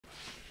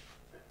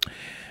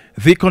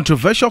The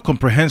controversial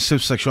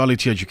Comprehensive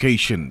Sexuality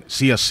Education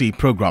 (CSE)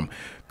 program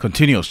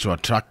continues to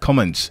attract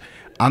comments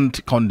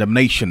and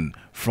condemnation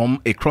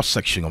from a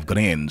cross-section of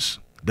Ghanaians.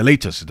 The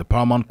latest is the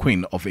paramount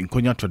queen of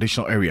Nkonya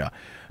traditional area,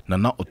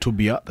 Nana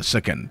Otubea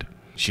II.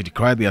 She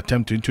decried the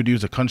attempt to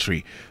introduce the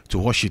country to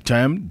what she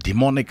termed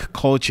demonic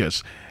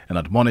cultures and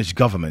admonished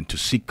government to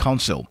seek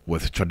counsel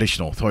with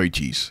traditional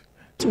authorities.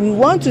 We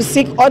want to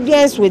seek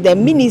audience with the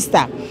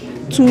minister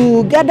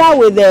together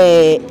with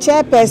the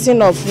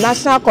chairperson of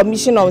National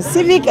Commission on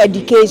Civic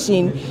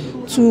Education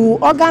to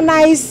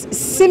organize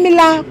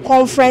similar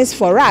conference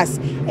for us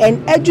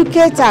and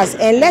educate us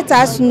and let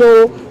us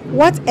know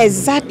what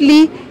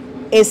exactly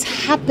is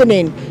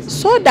happening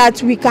so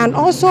that we can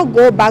also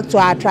go back to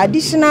our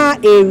traditional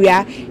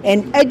area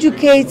and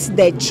educate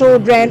the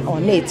children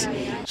on it.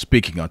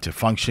 Speaking at a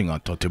function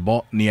at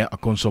Otubea near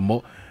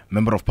Akonsombo,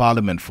 Member of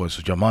Parliament for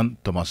Asuogyaman,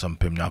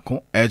 Ampem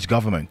Nyarko, urged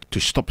government to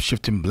stop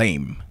shifting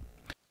blame.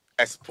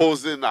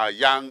 Exposing our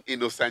young,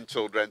 innocent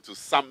children to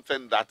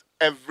something that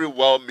every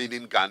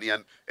well-meaning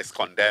Ghanaian is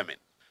condemning.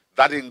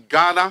 That in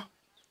Ghana,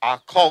 our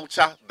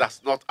culture does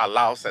not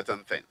allow certain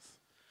things.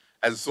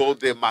 And so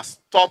they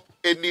must stop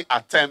any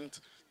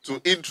attempt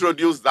to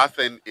introduce that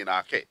thing in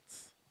our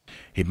kids.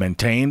 He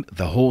maintained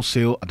the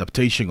wholesale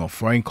adaptation of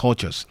foreign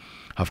cultures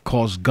have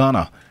caused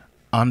Ghana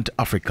and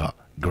Africa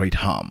great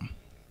harm.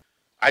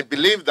 I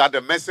believe that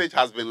the message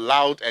has been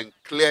loud and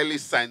clearly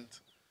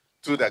sent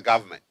to the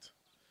government.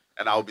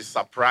 And I'll be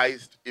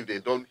surprised if they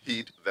don't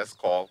heed this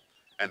call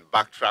and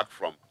backtrack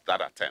from that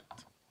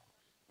attempt.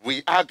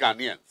 We are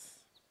Ghanaians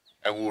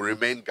and will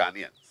remain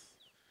Ghanaians.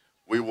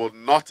 We will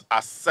not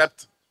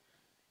accept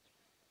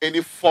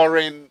any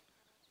foreign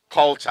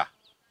culture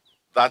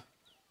that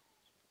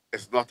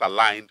is not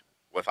aligned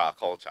with our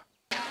culture.